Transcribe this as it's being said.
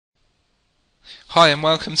Hi and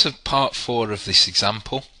welcome to part 4 of this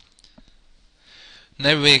example.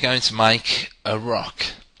 Now we're going to make a rock.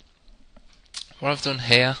 What I've done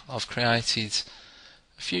here, I've created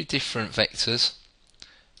a few different vectors.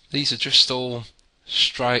 These are just all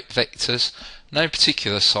straight vectors, no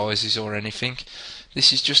particular sizes or anything.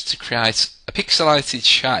 This is just to create a pixelated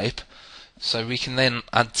shape so we can then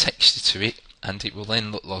add texture to it and it will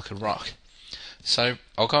then look like a rock. So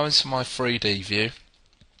I'll go into my 3D view,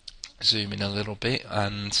 zoom in a little bit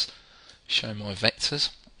and show my vectors.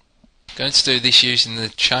 I'm going to do this using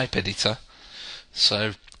the shape editor,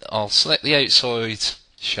 so I'll select the outside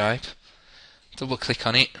shape, double click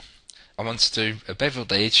on it. I want to do a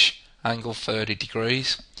beveled edge, angle 30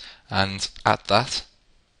 degrees and add that.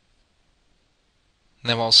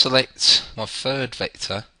 Now I'll select my third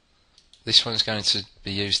vector. This one's going to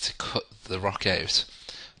be used to cut the rock out.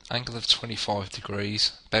 Angle of 25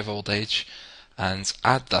 degrees, beveled edge, and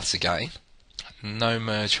add that again. No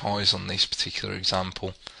merge highs on this particular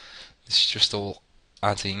example. This is just all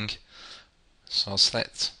adding. So I'll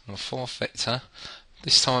select my fourth vector.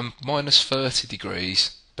 This time minus 30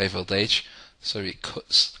 degrees beveled edge, so it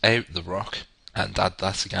cuts out the rock, and add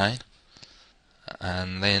that again.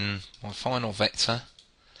 And then my final vector,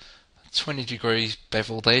 20 degrees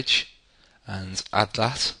beveled edge, and add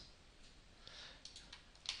that.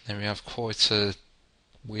 Then we have quite a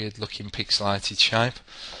weird looking pixelated shape.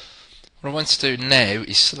 What I want to do now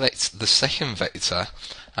is select the second vector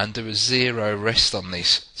and do a zero rest on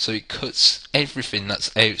this, so it cuts everything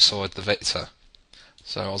that's outside the vector.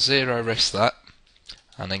 So I'll zero rest that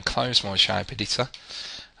and then close my shape editor,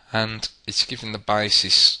 and it's giving the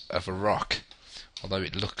basis of a rock, although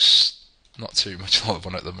it looks not too much like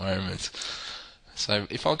one at the moment. So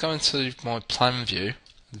if I go into my plan view,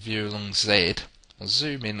 the view along Z, I'll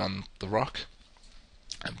zoom in on the rock.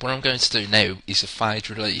 And what I'm going to do now is a fade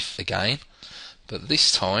relief again, but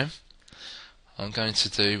this time I'm going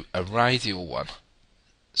to do a radial one,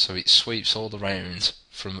 so it sweeps all around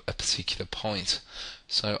from a particular point.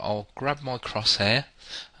 So I'll grab my crosshair,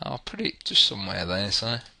 I'll put it just somewhere there,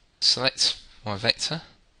 so select my vector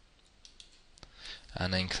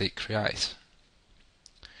and then click create.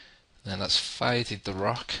 Now that's faded the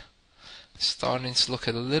rock. It's starting to look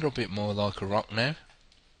a little bit more like a rock now.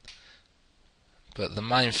 But the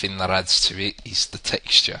main thing that adds to it is the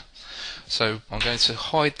texture. So I'm going to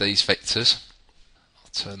hide these vectors.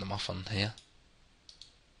 I'll turn them off on here.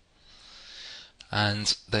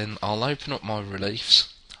 And then I'll open up my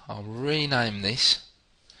reliefs. I'll rename this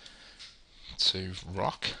to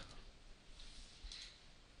rock.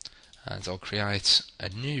 And I'll create a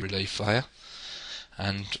new relief layer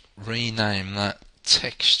and rename that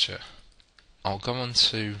texture. I'll go on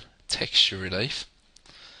to texture relief,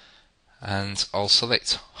 and I'll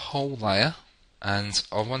select whole layer, and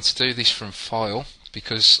I want to do this from file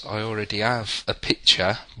because I already have a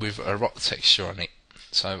picture with a rock texture on it.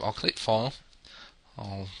 So I'll click file,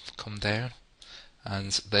 I'll come down,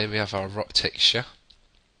 and there we have our rock texture.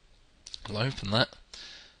 I'll open that,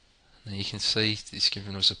 and you can see it's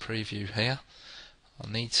giving us a preview here.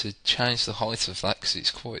 I need to change the height of that because it's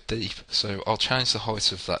quite deep, so I'll change the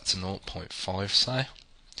height of that to 0.5 say,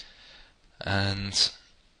 and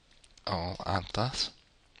I'll add that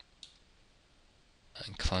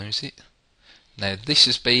and close it. Now this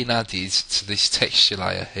has been added to this texture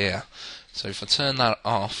layer here, so if I turn that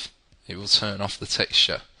off it will turn off the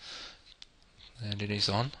texture. There it is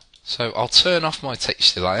on. So I'll turn off my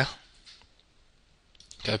texture layer,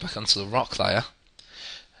 go back onto the rock layer.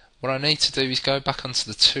 What I need to do is go back onto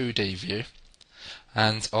the 2D view,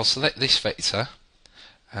 and I'll select this vector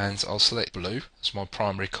and I'll select blue as my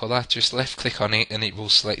primary colour. Just left click on it and it will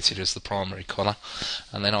select it as the primary colour,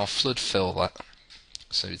 and then I'll flood fill that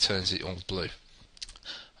so it turns it all blue.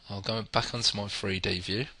 I'll go back onto my 3D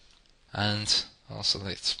view and I'll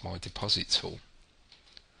select my deposit tool.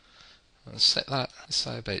 I'll set that,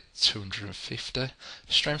 say about 250.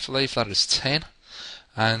 Strength will leave that as 10,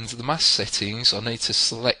 and the mask settings I need to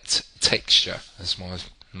select texture as my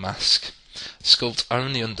mask. Sculpt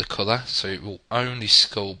only under colour, so it will only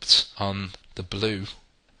sculpt on the blue,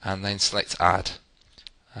 and then select add,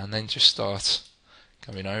 and then just start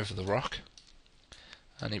going over the rock,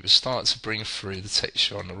 and it will start to bring through the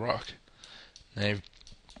texture on the rock. Now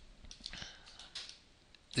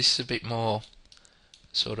this is a bit more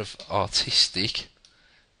sort of artistic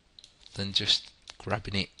than just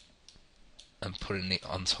grabbing it and putting it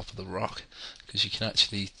on top of the rock, because you can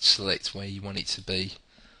actually select where you want it to be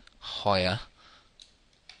higher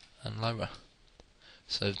and lower.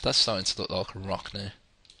 So that's starting to look like a rock now.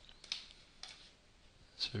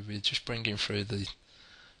 So we're just bringing through the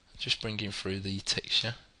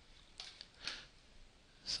texture.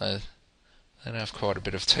 So they have quite a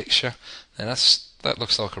bit of texture. And that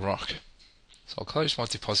looks like a rock. So I'll close my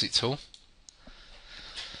deposit tool.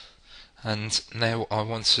 And now I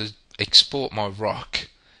want to export my rock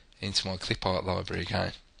into my clip art library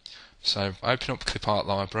again. So open up clip art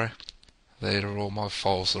library. There are all my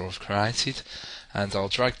files that I've created, and I'll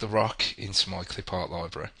drag the rock into my clip art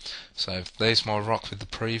library. So there's my rock with the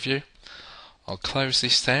preview. I'll close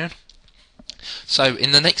this down. So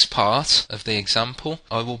in the next part of the example,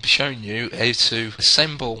 I will be showing you how to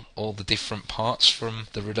assemble all the different parts from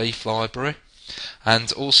the relief library,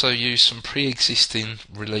 and also use some pre-existing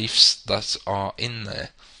reliefs that are in there.